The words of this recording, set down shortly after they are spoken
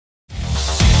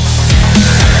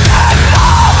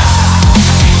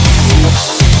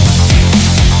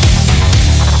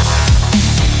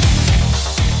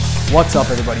What's up,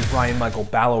 everybody? Ryan Michael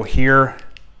Ballo here.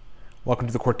 Welcome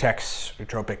to the Cortex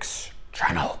Nootropics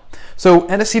channel. So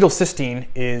N-Acetyl-Cysteine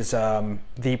is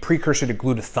the precursor to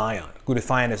glutathione.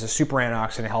 Glutathione is a super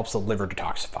antioxidant, helps the liver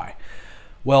detoxify.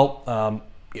 Well,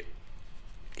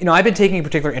 I've been taking a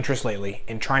particular interest lately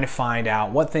in trying to find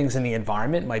out what things in the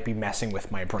environment might be messing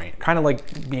with my brain. Kind of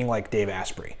like being like Dave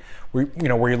Asprey, where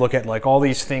you look at like all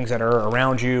these things that are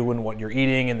around you and what you're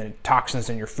eating and the toxins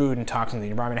in your food and toxins in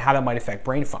the environment, and how that might affect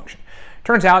brain function.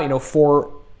 Turns out,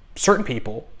 for certain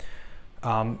people,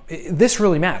 this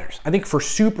really matters. I think for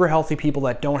super healthy people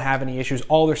that don't have any issues,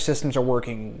 all their systems are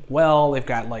working well. They've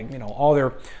got all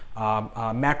their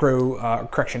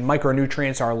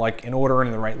micronutrients are like in order and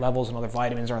in the right levels, and all their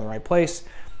vitamins are in the right place,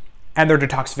 and their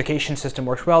detoxification system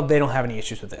works well. They don't have any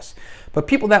issues with this. But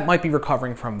people that might be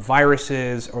recovering from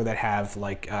viruses or that have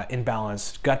like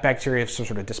imbalanced gut bacteria, so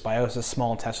sort of dysbiosis,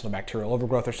 small intestinal bacterial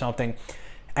overgrowth or something,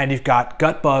 and you've got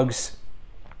gut bugs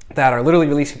that are literally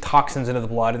releasing toxins into the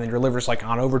blood, and then your liver's like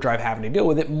on overdrive having to deal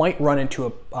with it, might run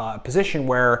into a position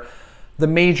where the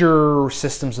major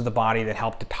systems of the body that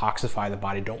help detoxify the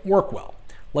body don't work well.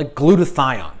 Like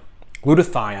glutathione.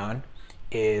 Glutathione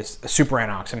is a super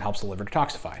antioxidant, helps the liver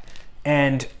detoxify.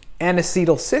 And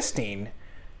N-Acetyl-Cysteine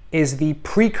is the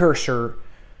precursor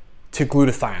to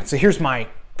glutathione. So here's my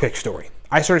quick story.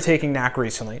 I started taking NAC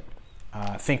recently,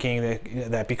 thinking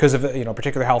that because of a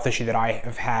particular health issue that I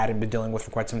have had and been dealing with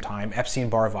for quite some time,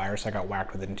 Epstein-Barr virus, I got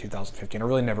whacked with it in 2015. I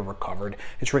really never recovered.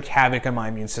 It's wreaked havoc on my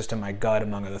immune system, my gut,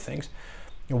 among other things.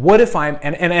 What if I'm,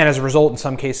 and as a result, in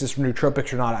some cases,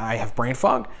 nootropics or not, I have brain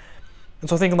fog. And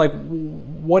so thinking like,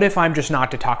 what if I'm just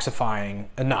not detoxifying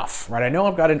enough, right? I know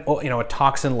I've got a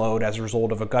toxin load as a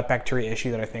result of a gut bacteria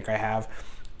issue that I think I have,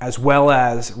 as well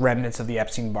as remnants of the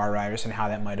Epstein-Barr virus and how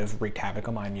that might have wreaked havoc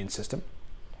on my immune system.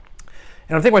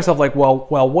 And I'm thinking to myself like, well,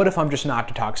 what if I'm just not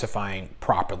detoxifying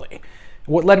properly?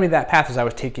 What led me to that path is I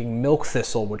was taking milk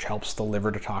thistle, which helps the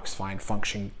liver detoxify and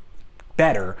function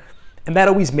better. And that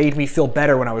always made me feel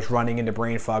better when I was running into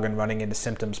brain fog and running into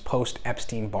symptoms post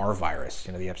Epstein-Barr virus,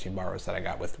 the Epstein-Barr virus that I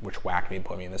got which whacked me and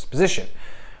put me in this position.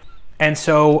 And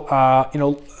so,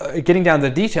 getting down to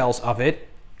the details of it,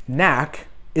 NAC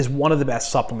is one of the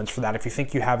best supplements for that if you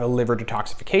think you have a liver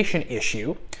detoxification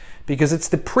issue, because it's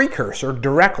the precursor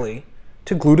directly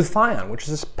to glutathione, which is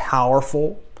this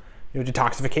powerful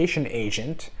detoxification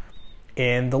agent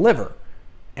in the liver.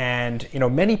 And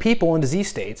many people in disease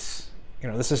states,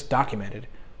 this is documented,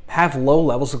 have low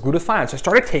levels of glutathione. So I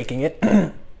started taking it,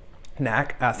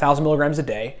 NAC, 1,000 milligrams a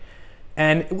day,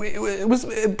 and it was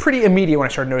pretty immediate when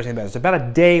I started noticing that. It's about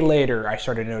a day later I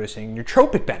started noticing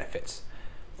nootropic benefits.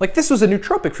 Like, this was a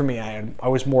nootropic for me. I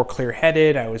was more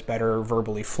clear-headed, I was better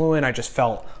verbally fluent, I just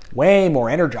felt way more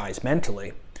energized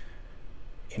mentally.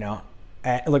 And I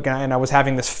was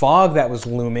having this fog that was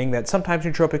looming that sometimes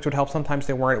nootropics would help, sometimes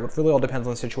they weren't. It really all depends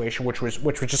on the situation, which was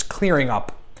just clearing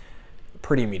up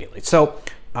pretty immediately. So,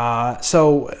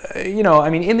 in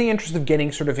the interest of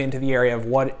getting sort of into the area of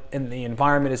what in the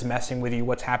environment is messing with you,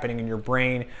 what's happening in your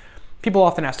brain, people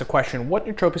often ask the question, what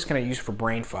nootropics can I use for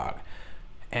brain fog?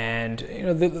 And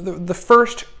the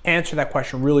first answer to that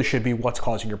question really should be, what's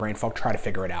causing your brain fog? Try to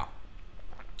figure it out.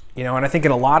 And I think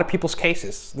in a lot of people's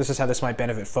cases, this is how this might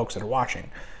benefit folks that are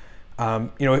watching.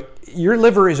 Your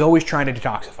liver is always trying to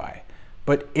detoxify,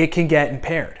 but it can get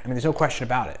impaired. There's no question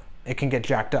about it. It can get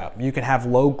jacked up. You can have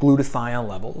low glutathione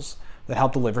levels that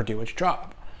help the liver do its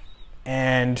job.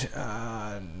 And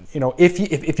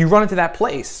if you run into that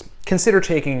place, consider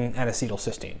taking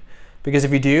N-Acetyl-Cysteine. Because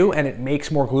if you do, and it makes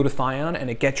more glutathione, and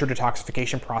it gets your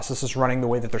detoxification processes running the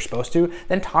way that they're supposed to,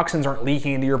 then toxins aren't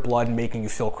leaking into your blood and making you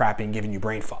feel crappy and giving you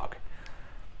brain fog.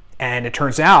 And it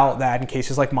turns out that in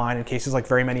cases like mine, and cases like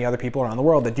very many other people around the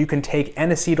world, that you can take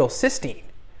N-Acetyl-Cysteine,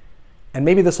 and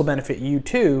maybe this will benefit you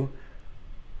too,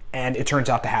 and it turns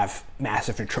out to have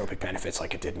massive nootropic benefits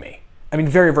like it did me.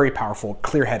 Very, very powerful,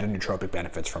 clear-headed nootropic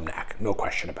benefits from NAC, no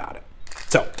question about it.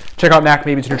 So check out NAC.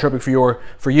 Maybe it's a nootropic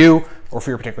for you or for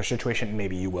your particular situation, and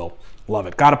maybe you will love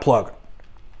it. Got a plug.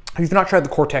 If you've not tried the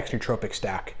Cortex Nootropic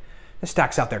stack, this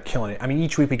stack's out there killing it.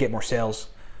 Each week we get more sales.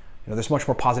 There's much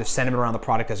more positive sentiment around the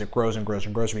product as it grows and grows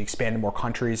and grows. We expand to more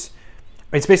countries.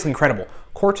 It's basically incredible.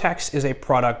 Cortex is a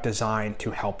product designed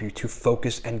to help you to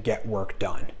focus and get work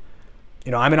done.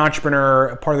 I'm an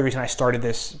entrepreneur. Part of the reason I started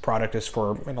this product is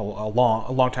for a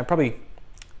long time, probably.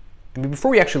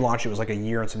 Before we actually launched, it was like a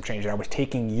year and some change. I was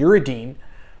taking uridine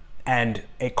and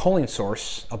a choline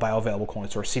source, a bioavailable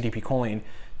choline source, CDP choline,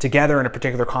 together in a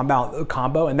particular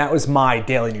combo, and that was my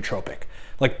daily nootropic.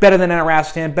 Like, better than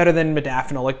N-Acetyl-L-Cysteine, better than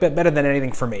modafinil, like better than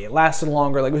anything for me. It lasted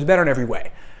longer, like it was better in every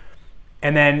way.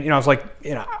 And then, I was like,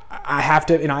 I have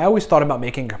to, I always thought about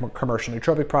making a commercial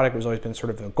nootropic product. It was always been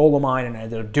sort of a goal of mine, and I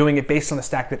ended up doing it based on the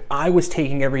stack that I was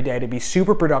taking every day to be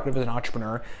super productive as an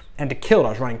entrepreneur and to kill it. I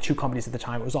was running 2 companies at the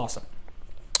time. It was awesome.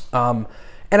 And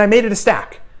I made it a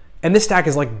stack. And this stack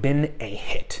has like been a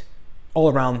hit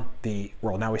all around the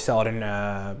world. Now we sell it in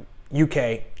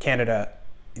UK, Canada,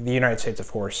 the United States,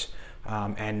 of course.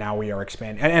 And now we are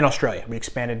expanding, and Australia. We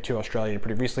expanded to Australia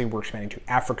pretty recently. We're expanding to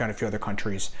Africa and a few other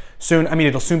countries soon. I mean,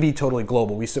 it'll soon be totally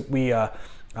global. We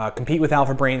compete with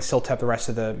Alpha Brain, still have the rest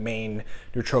of the main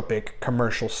nootropic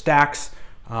commercial stacks.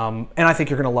 And I think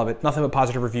you're going to love it. Nothing but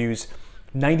positive reviews.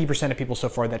 90% of people so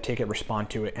far that take it respond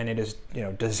to it, and it is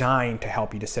designed to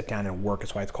help you to sit down and work.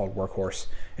 That's why it's called Workhorse.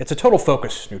 It's a total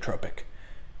focus nootropic.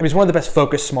 I mean, it's one of the best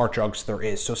focused smart drugs there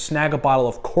is. So snag a bottle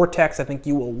of Cortex. I think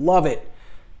you will love it.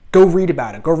 Go read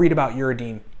about it. Go read about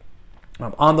Uridine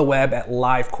on the web at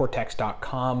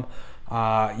livecortex.com.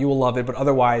 You will love it, but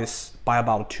otherwise, buy a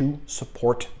bottle to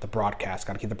support the broadcast.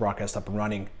 Got to keep the broadcast up and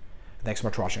running. Thanks so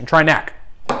much for watching. And try NAC.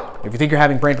 If you think you're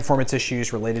having brain performance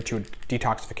issues related to a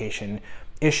detoxification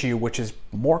issue, which is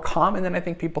more common than I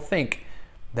think people think,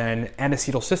 then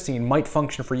N-Acetyl-Cysteine might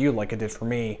function for you like it did for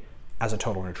me as a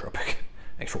total nootropic.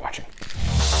 Thanks for watching.